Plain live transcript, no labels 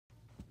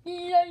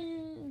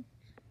Yay!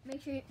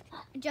 Make sure you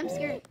jump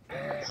scare.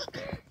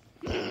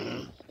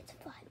 It's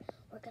fun.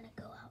 We're gonna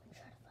go out and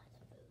try to find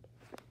some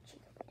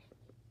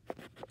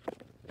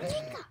food.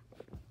 Chica!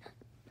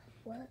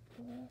 What?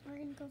 We're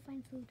gonna go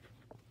find food.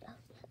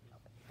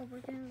 But we're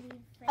gonna leave.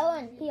 Freddy. Oh,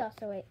 and he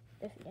also ate.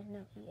 If you didn't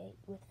know, he ate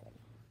with Freddy.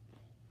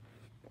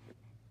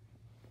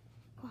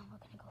 Come on, we're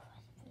gonna go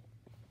find some food.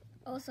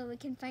 Also, we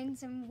can find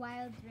some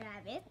wild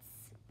rabbits.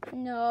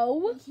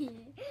 No.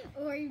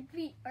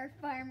 or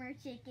farmer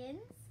chickens.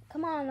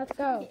 Come on, let's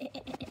go.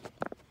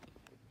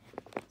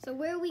 So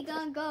where are we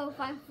gonna go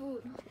find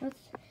food?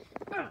 Let's.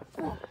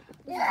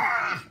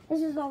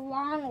 This is a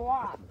long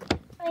walk.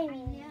 I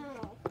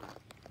know.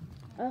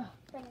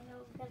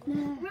 There's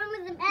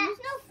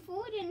no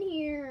food in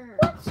here.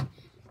 What?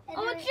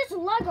 Oh, it's just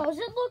Legos.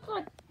 It looks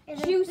like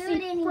juicy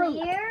food in fruit.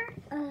 here.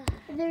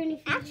 Is there any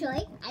food?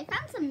 Actually, I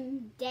found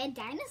some dead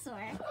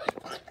dinosaur.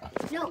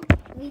 No,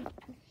 we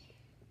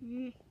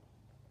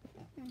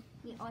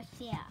all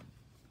share.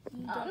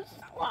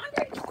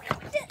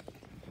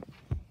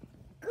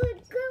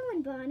 Good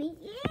going, Bonnie.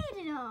 You ate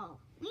it all.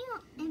 Me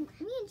and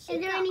Chica. Is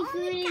there any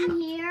food in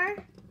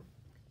here?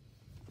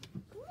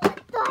 What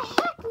the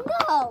heck?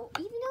 No.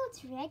 Even though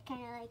it's red,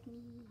 kind of like me.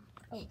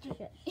 Oh,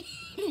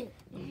 shit.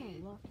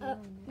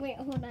 Wait,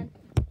 hold on.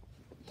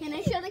 Can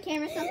I show the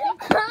camera something?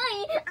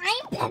 Hi,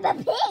 I'm Peppa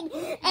Pig,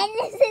 and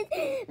this is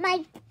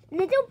my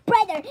little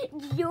brother,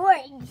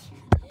 George.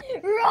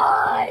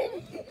 Run!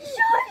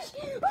 Shush!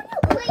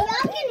 Wait, y'all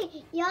can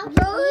eat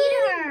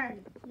her.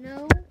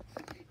 No.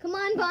 Come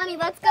on, Bonnie,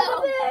 let's go.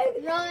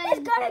 Run.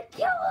 It's gonna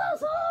kill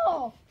us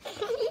all. He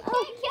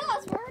can't kill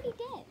us. We're already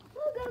dead.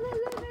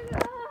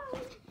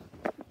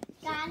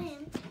 Got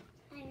him.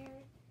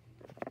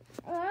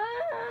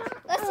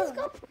 Let's just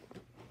go.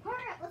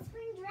 Hurry up. Let's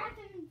bring Giraffe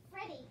and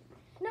Freddy.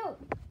 No,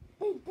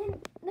 they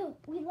didn't. No,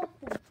 we left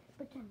them.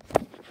 Pretend.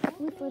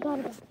 We forgot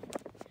about them.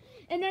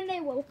 And then they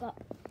woke up.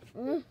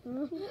 Peppa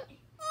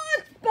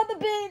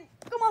Pig!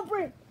 Come on,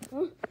 Fred!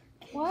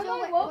 Why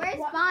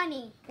Where's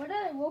Bonnie? Why did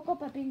I woke up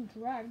by being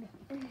dragged?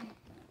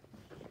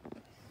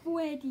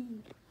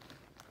 Freddy.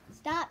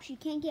 Stop. She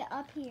can't get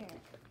up here.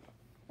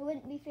 It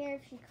wouldn't be fair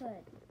if she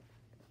could.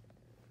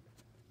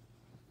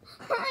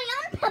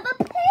 Hi, I'm Peppa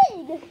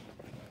Pig.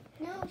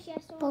 No, she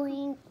has to.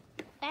 Boing.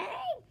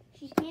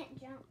 She can't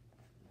jump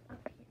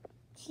up here.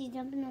 She's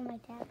jumping on my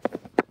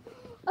tablet.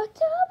 A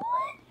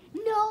tablet?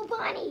 No,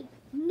 Bonnie.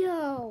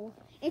 No.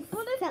 It's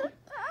What is a tablet?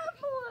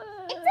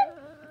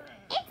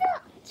 It's a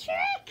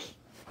trick.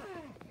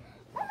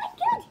 Oh my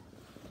god.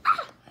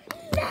 Ah,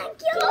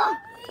 thank you.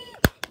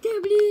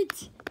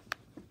 Tablet.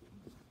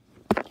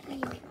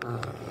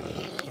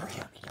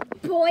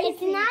 boys.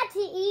 It's not to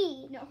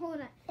eat. No,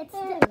 hold on. It's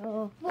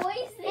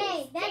Boys.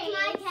 Hey, that's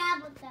my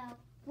tablet though.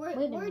 We're Wait a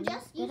we're minute.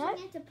 just Did using I?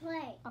 it to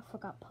play. I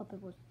forgot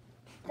Puppet was.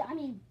 I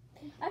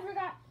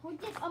forgot. Peppa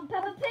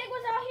Pig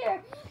was out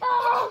here.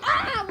 Oh!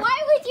 Ah! Why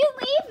would you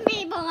leave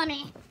me,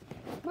 Bonnie?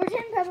 We're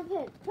in Peppa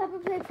Pig. Peppa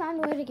Pig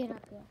found a way to get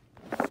up there.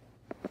 All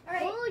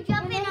right. Oh,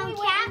 jump in on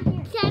tap.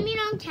 Jump in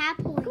on tap.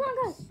 Come on,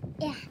 guys.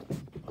 Yeah.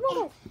 Come on,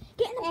 guys.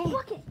 Get in the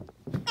bucket.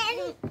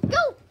 And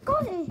go. Go.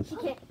 She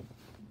can't.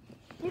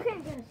 You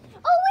can't get us.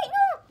 Oh wait,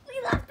 no! We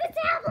left the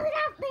tablet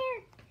out there.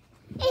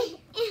 And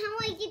how do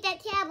I get that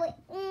tablet?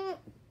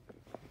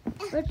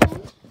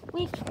 Pretend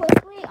we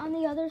quickly on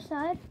the other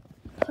side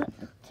put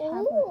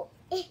tablet. Oh.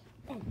 There.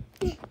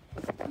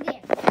 Now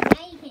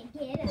you can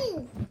get it.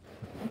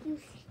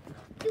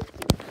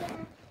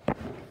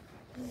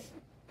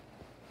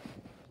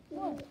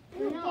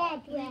 You're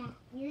bad, yeah.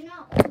 You're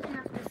not old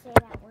enough to say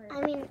that word.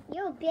 I mean,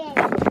 you're bad.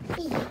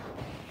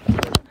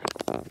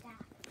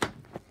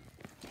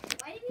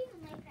 Why do you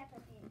even like Peppa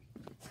Pig?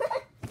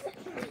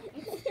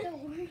 It's the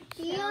worst.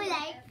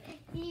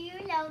 Do you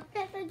love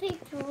Peppa Pig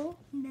too?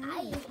 No. I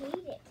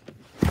hate it.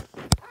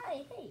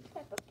 I hate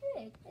Peppa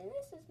Pig, and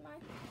this is my.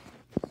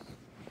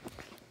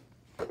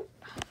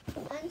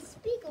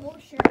 Unspeakable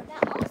shirt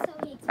that also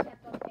hates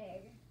Peppa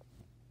Pig.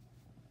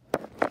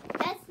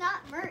 That's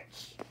not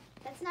merch.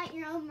 That's not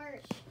your own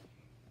merch.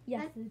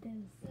 Yes, it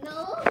is.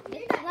 No,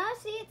 you're not. Now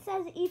see, it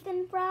says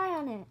Ethan Fry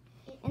on it,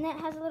 and it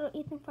has a little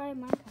Ethan Fry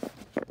Minecraft.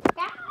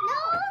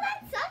 No,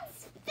 that's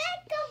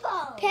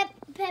unspeakable.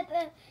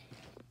 Peppa,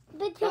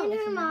 pretend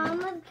her mom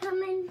was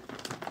coming.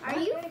 Are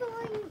you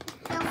feeling?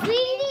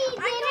 Sweetie,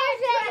 I'm dinner's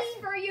not ready. dressed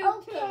for you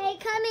Okay,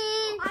 two. come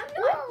in. I'm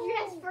not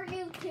dressed for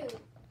you two.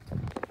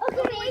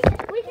 Okay,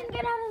 we can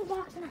get out of the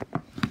box now.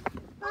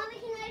 Mommy,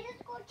 can I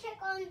just go check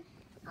on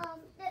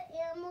the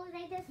animals I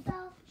just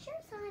saw?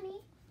 Sure, Sonny.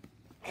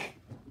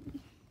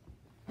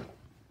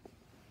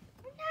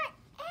 We're not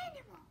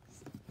animals.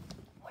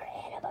 We're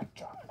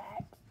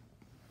animatronics.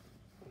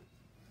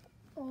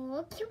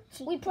 Oh,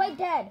 cute. We played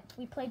dead.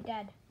 We played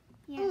dead.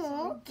 Yes,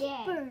 Oh, we're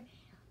dead. keeper.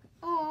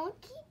 Oh,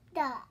 cute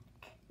duck.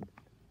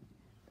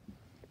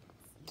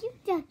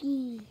 Cute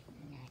ducky.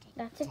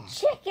 That's a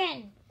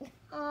chicken.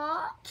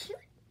 Oh, cute.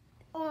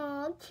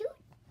 Oh, cute.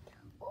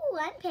 Oh,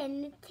 I'm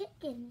petting the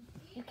chicken.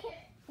 You can't.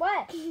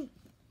 What?